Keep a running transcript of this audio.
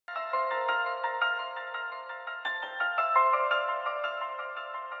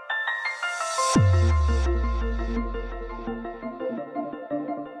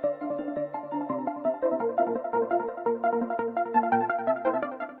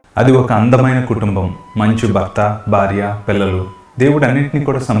అది ఒక అందమైన కుటుంబం, మంచి భర్త, భార్య, పిల్లలు. దేవుడు అన్నింటినీ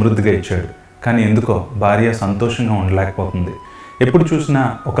కూడా సమృద్ధిగా ఇచ్చాడు. కానీ ఎందుకో భార్య సంతోషంగా ఉండలేకపోతుంది. ఎప్పుడు చూసినా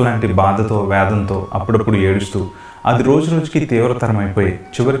ఒకలాంటి బాధతో, వేదంతో, అప్పుడప్పుడు ఏడుస్తూ, అది రోజు రోజుకి తీవ్రతరమైపోయి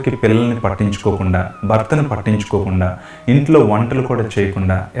చివరికి పిల్లల్ని పట్టించుకోకుండా, భర్తను పట్టించుకోకుండా, ఇంట్లో వంటలు కూడా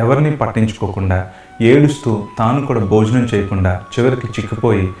చేయకుండా, ఎవరిని పట్టించుకోకుండా, ఏడుస్తూ తాను కూడా భోజనం చేయకుండా చివరికి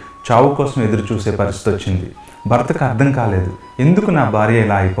చిక్కిపోయి చావు కోసం ఎదురు చూసే పరిస్థితి వచ్చింది. భర్తకు అర్థం కాలేదు, ఎందుకు నా భార్య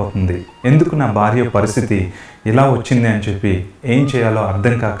ఇలా అయిపోతుంది, ఎందుకు నా భార్య పరిస్థితి ఇలా వచ్చింది అని చెప్పి ఏం చేయాలో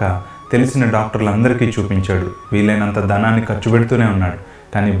అర్థం కాక తెలిసిన డాక్టర్లందరికీ చూపించాడు. వీలైనంత ధనాన్ని ఖర్చు పెడుతూనే ఉన్నాడు.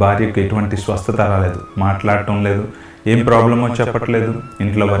 కానీ భార్యకు ఎటువంటి స్వస్థత రాలేదు, మాట్లాడటం లేదు, ఏం ప్రాబ్లమో చెప్పట్లేదు,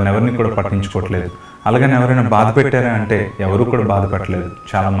 ఇంట్లో వారిని ఎవరిని కూడా పట్టించుకోవట్లేదు. అలాగని ఎవరైనా బాధ పెట్టారా అంటే ఎవరు కూడా బాధ పెట్టలేదు.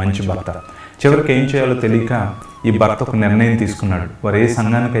 చాలా మంచి భర్త. చివరికి ఏం చేయాలో తెలియక ఈ భర్త ఒక నిర్ణయం తీసుకున్నాడు. వారు ఏ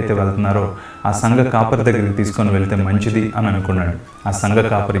సంఘానికైతే వెళ్తున్నారో ఆ సంఘ కాపరి దగ్గరికి తీసుకొని వెళ్తే మంచిది అని అనుకున్నాడు. ఆ సంఘ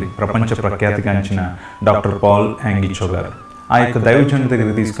కాపరి ప్రపంచ ప్రఖ్యాతిగాంచిన డాక్టర్ పాల్ యాంగిచో గారు. ఆ యొక్క దైవజనుడి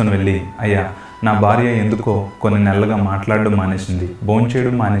దగ్గరికి తీసుకొని వెళ్ళి, అయ్యా, నా భార్య ఎందుకో కొన్ని నెలలుగా మాట్లాడడం మానేసింది,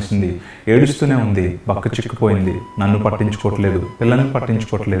 భోంచేయడం మానేసింది, ఏడుస్తూనే ఉంది, బక్క చిక్కుపోయింది, నన్ను పట్టించుకోవట్లేదు, పిల్లల్ని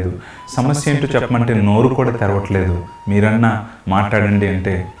పట్టించుకోవట్లేదు, సమస్య ఏంటో చెప్పమంటే నోరు కూడా తెరవట్లేదు, మీరన్నా మాట్లాడండి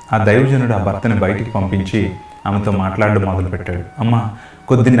అంటే ఆ దైవజనుడు ఆ భర్తని బయటికి పంపించి ఆమెతో మాట్లాడడం మొదలుపెట్టాడు. అమ్మ,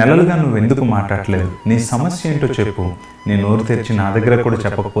 కొద్ది నెలలుగా నువ్వు ఎందుకు మాట్లాడట్లేదు, నీ సమస్య ఏంటో చెప్పు, నీ నోరు తెరిచి నా దగ్గర కూడా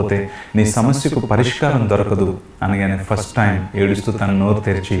చెప్పకపోతే నీ సమస్యకు పరిష్కారం దొరకదు అనగానే ఫస్ట్ టైం ఏడుస్తూ తన నోరు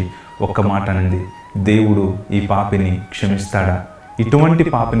తెరిచి ఒక్క మాట అనింది, దేవుడు ఈ పాపిని క్షమిస్తాడా, ఇటువంటి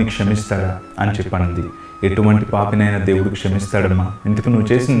పాపిని క్షమిస్తాడా అని చెప్పనింది. ఎటువంటి పాపినైనా దేవుడు క్షమిస్తాడమ్మా, ఇందుకు నువ్వు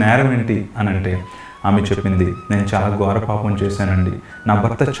చేసిన నేరం ఏంటి అని అంటే ఆమె చెప్పింది, నేను చాలా ఘోర పాపం చేశానండి, నా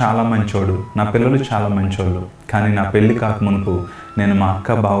భర్త చాలా మంచోడు, నా పిల్లలు చాలా మంచోళ్ళు, కానీ నా పెళ్లి కాకమునుపు నేను మా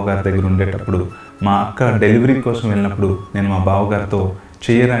అక్క బావగారి దగ్గర ఉండేటప్పుడు, మా అక్క డెలివరీ కోసం వెళ్ళినప్పుడు నేను మా బావగారితో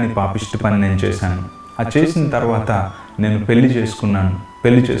చేయరాని పాపిష్టి పని నేను చేశాను. ఆ చేసిన తర్వాత నేను పెళ్లి చేసుకున్నాను.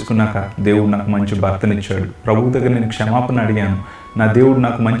 పెళ్లి చేసుకున్నాక దేవుడు నాకు మంచి భర్తనిచ్చాడు. ప్రభువు దగ్గర నేను క్షమాపణ అడిగాను. నా దేవుడు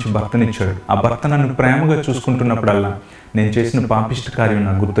నాకు మంచి భర్తనిచ్చాడు. ఆ భర్త నన్ను ప్రేమగా చూసుకుంటున్నప్పుడల్లా నేను చేసిన పాపిష్టి కార్యం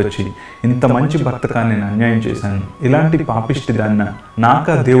నాకు గుర్తొచ్చి, ఇంత మంచి భర్తగా నేను అన్యాయం చేశాను, ఇలాంటి పాపిష్టి దాన్న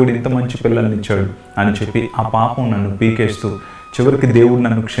నాకా దేవుడు ఇంత మంచి పిల్లల్ని ఇచ్చాడు అని చెప్పి ఆ పాపం నన్ను పీకేస్తూ చివరికి దేవుడు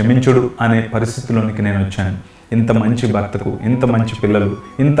నన్ను క్షమించుడు అనే పరిస్థితిలోనికి నేను వచ్చాను. ఇంత మంచి భర్తకు, ఇంత మంచి పిల్లలు,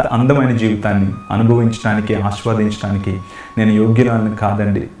 ఇంత అందమైన జీవితాన్ని అనుభవించడానికి, ఆస్వాదించడానికి నేను యోగ్యురాలను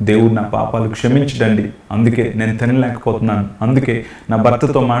కాదండి. దేవుడు నా పాపాలు క్షమించడండి. అందుకే నేను తినలేకపోతున్నాను, అందుకే నా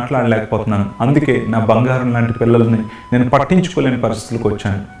భర్తతో మాట్లాడలేకపోతున్నాను, అందుకే నా బంగారం లాంటి పిల్లల్ని నేను పట్టించుకోలేని పరిస్థితులకు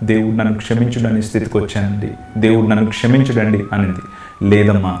వచ్చాను. దేవుడు నన్ను క్షమించడని స్థితికి వచ్చానండి, దేవుడు నన్ను క్షమించడండి అనేది.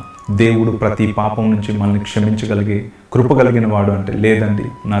 లేదమ్మా, దేవుడు ప్రతి పాపం నుంచి మనల్ని క్షమించగలిగే కృప కలిగిన వాడు అంటే లేదండి,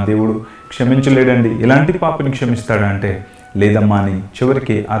 నా దేవుడు క్షమించలేడండి, ఇలాంటి పాపని క్షమిస్తాడు అంటే లేదమ్మా అని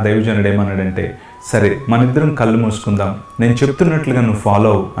చివరికి ఆ దైవజనుడు ఏమన్నాడంటే, సరే మనిద్దరం కళ్ళు మూసుకుందాం, నేను చెప్తున్నట్లుగా నువ్వు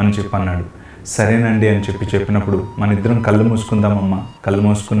ఫాలో అవ్వు అని చెప్పన్నాడు. సరేనండి అని చెప్పినప్పుడు మనిద్దరం కళ్ళు మూసుకుందామమ్మా. కళ్ళు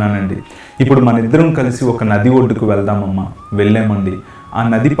మూసుకున్నానండి. ఇప్పుడు మనిద్దరం కలిసి ఒక నది ఒడ్డుకు వెళ్దామమ్మా. వెళ్ళామండి. ఆ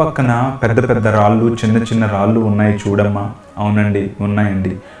నది పక్కన పెద్ద పెద్ద రాళ్ళు, చిన్న చిన్న రాళ్ళు ఉన్నాయి చూడమ్మా. అవునండి,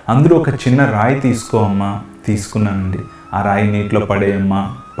 ఉన్నాయండి. అందులో ఒక చిన్న రాయి తీసుకో అమ్మా. తీసుకున్నానండి. ఆ రాయి నీటిలో పడేయమ్మా.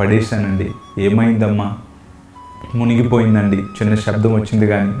 పడేశానండి. ఏమైందమ్మా? మునిగిపోయిందండి. చిన్న శబ్దం వచ్చింది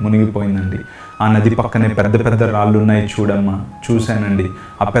కానీ మునిగిపోయిందండి. ఆ నది పక్కనే పెద్ద పెద్ద రాళ్ళు ఉన్నాయి చూడమ్మా. చూశానండి.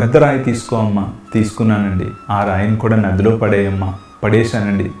 ఆ పెద్ద రాయి తీసుకో అమ్మా. తీసుకున్నానండి. ఆ రాయిని కూడా నదిలో పడేయమ్మా.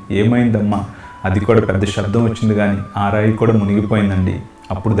 పడేశానండి. ఏమైందమ్మా? అది కూడా పెద్ద శబ్దం వచ్చింది కానీ ఆ రాయి కూడా మునిగిపోయిందండి.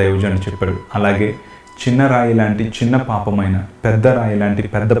 అప్పుడు దైవజనుడు చెప్పాడు, అలాగే చిన్న రాయి లాంటి చిన్న పాపమైన, పెద్ద రాయి లాంటి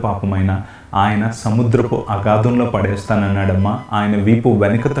పెద్ద పాపమైన ఆయన సముద్రపు అగాధంలో పడేస్తానన్నాడమ్మా. ఆయన వీపు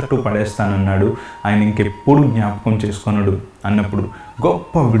వెనుక తట్టు పడేస్తానన్నాడు. ఆయన ఇంకెప్పుడు జ్ఞాపకం చేసుకొనడు అన్నప్పుడు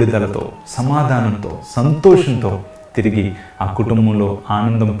గొప్ప విడుదలతో, సమాధానంతో, సంతోషంతో తిరిగి ఆ కుటుంబంలో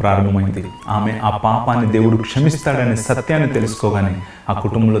ఆనందం ప్రారంభమైంది. ఆమె ఆ పాపాన్ని దేవుడు క్షమిస్తాడనే సత్యాన్ని తెలుసుకోగానే ఆ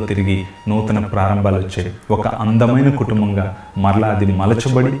కుటుంబంలో తిరిగి నూతన ప్రారంభాలు వచ్చాయి. ఒక అందమైన కుటుంబంగా మరలా అది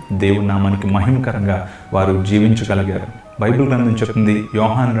మలచబడి దేవుని నామానికి మహిమకరంగా వారు జీవించగలిగారు. బైబిల్ గ్రంథం చెప్తుంది,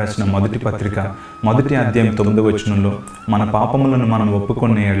 యోహాను రాసిన మొదటి పత్రిక 1వ అధ్యాయం 9వ వచనంలో, మన పాపములను మనం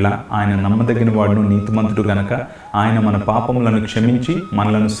ఒప్పుకున్న యెడల ఆయన నమ్మదగిన వాడును, నీతిమంతుడు గనక ఆయన మన పాపములను క్షమించి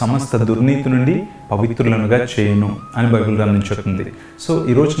మనలను సమస్త దుర్నీతి నుండి పవిత్రులనుగా చేయును అని బైబిల్ గ్రంథం చెప్తుంది. సో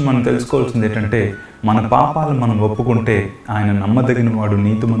ఈరోజు మనం తెలుసుకోవాల్సింది ఏంటంటే, మన పాపాలు మనం ఒప్పుకుంటే ఆయన నమ్మదగిన వాడు,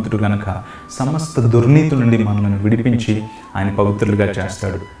 నీతిమంతుడు గనక సమస్త దుర్నీతి నుండి మనల్ని విడిపించి ఆయన పవిత్రులుగా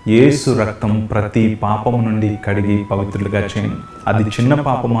చేస్తాడు. యేసు రక్తం ప్రతి పాపము నుండి కడిగి పవిత్రులుగా చేయను. అది చిన్న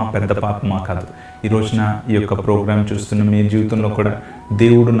పాపమా పెద్ద పాపమా కాదు. ఈ రోజున ఈ యొక్క ప్రోగ్రాం చూస్తున్న మీ జీవితంలో కూడా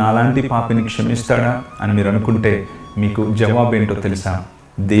దేవుడు నాలాంటి పాపిని క్షమిస్తాడా అని మీరు అనుకుంటే మీకు జవాబు ఏంటో తెలుసా?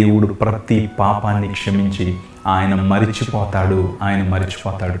 దేవుడు ప్రతి పాపాన్ని క్షమించి ఆయన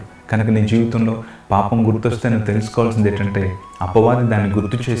మరిచిపోతాడు. కనుక నీ జీవితంలో పాపం గుర్తొస్తే నువ్వు తెలుసుకోవాల్సింది ఏంటంటే, అపవాది దాన్ని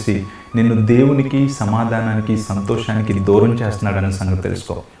గుర్తు చేసి నిన్ను దేవునికి, సమాధానానికి, సంతోషానికి దూరం చేస్తున్నాడన్న సంగతి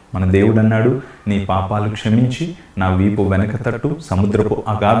తెలుసుకో. మన దేవుడు అన్నాడు, నీ పాపాలు క్షమించి నా వీపు వెనక తట్టు సముద్రపు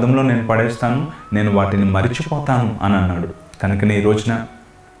అగాధంలో నేను పడేస్తాను, నేను వాటిని మరిచిపోతాను అని అన్నాడు. కనుక ఈ రోజున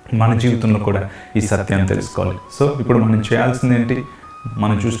మన జీవితంలో కూడా ఈ సత్యాన్ని తెలుసుకోవాలి. సో ఇప్పుడు మనం చేయాల్సింది ఏంటి?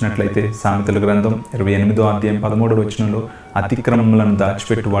 మనం చూసినట్లయితే సామెతల గ్రంథం 28వ అధ్యాయం 13వ వచనంలో, అతిక్రమములను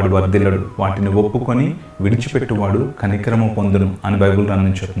దాచిపెట్టువాడు వర్ధిల్లడు, వాటిని ఒప్పుకొని విడిచిపెట్టువాడు కనికరము పొందును అని బైబిల్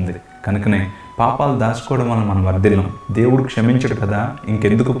గ్రంథం చెప్తుంది. కనుకనే పాపాలు దాచుకోవడం వల్ల మనం వర్ధిల్లం. దేవుడు క్షమించడు కదా,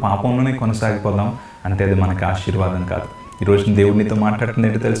 ఇంకెందుకు పాపంలోనే కొనసాగిపోదాం అంటే అది మనకు ఆశీర్వాదం కాదు. ఈరోజు దేవుడు నీతో మాట్లాడుతుంది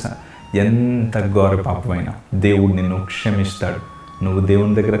ఏంటో తెలుసా? ఎంత ఘోర పాపమైనా దేవుడు నిన్ను క్షమిస్తాడు. నువ్వు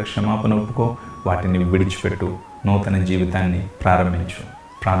దేవుని దగ్గర క్షమాపణ ఒప్పుకో, వాటిని విడిచిపెట్టు, నూతన జీవితాన్ని ప్రారంభించు.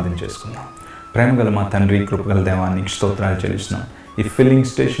 ప్రార్థన చేసుకుందాం. ప్రేమగల మా తండ్రి, కృపగల దేవా, నీకు స్తోత్రాలు చెల్లిస్తున్నాం. ఈ ఫిల్లింగ్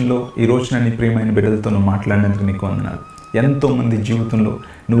స్టేషన్లో ఈ రోజున నీ ప్రియమైన బిడ్డలతో నువ్వు మాట్లాడినందుకు నీకు వందనాలు. ఎంతోమంది జీవితంలో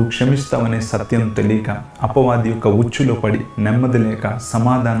నువ్వు క్షమిస్తావనే సత్యం తెలియక అపవాది యొక్క ఉచ్చులో పడి నెమ్మది లేక,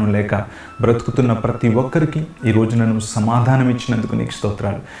 సమాధానం లేక బ్రతుకుతున్న ప్రతి ఒక్కరికి ఈ రోజున నువ్వు సమాధానం ఇచ్చినందుకు నీకు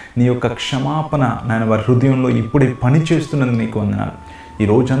స్తోత్రాలు. నీ యొక్క క్షమాపణ నాయన వారి హృదయంలో ఇప్పుడే పని చేస్తున్నందుకు నీకు వందనాలు. ఈ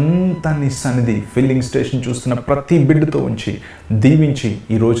రోజంతా నీ సన్నిధి ఫిల్లింగ్ స్టేషన్ చూస్తున్న ప్రతి బిడ్డతో ఉంచి దీవించి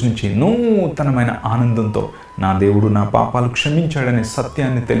ఈ రోజు నుంచి నూతనమైన ఆనందంతో నా దేవుడు నా పాపాలు క్షమించాడనే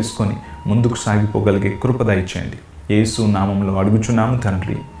సత్యాన్ని తెలుసుకొని ముందుకు సాగిపోగలిగే కృప దయచేయండి. యేసు నామములో అడుగుచున్నాము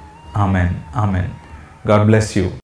తండ్రి. ఆమెన్. God bless you.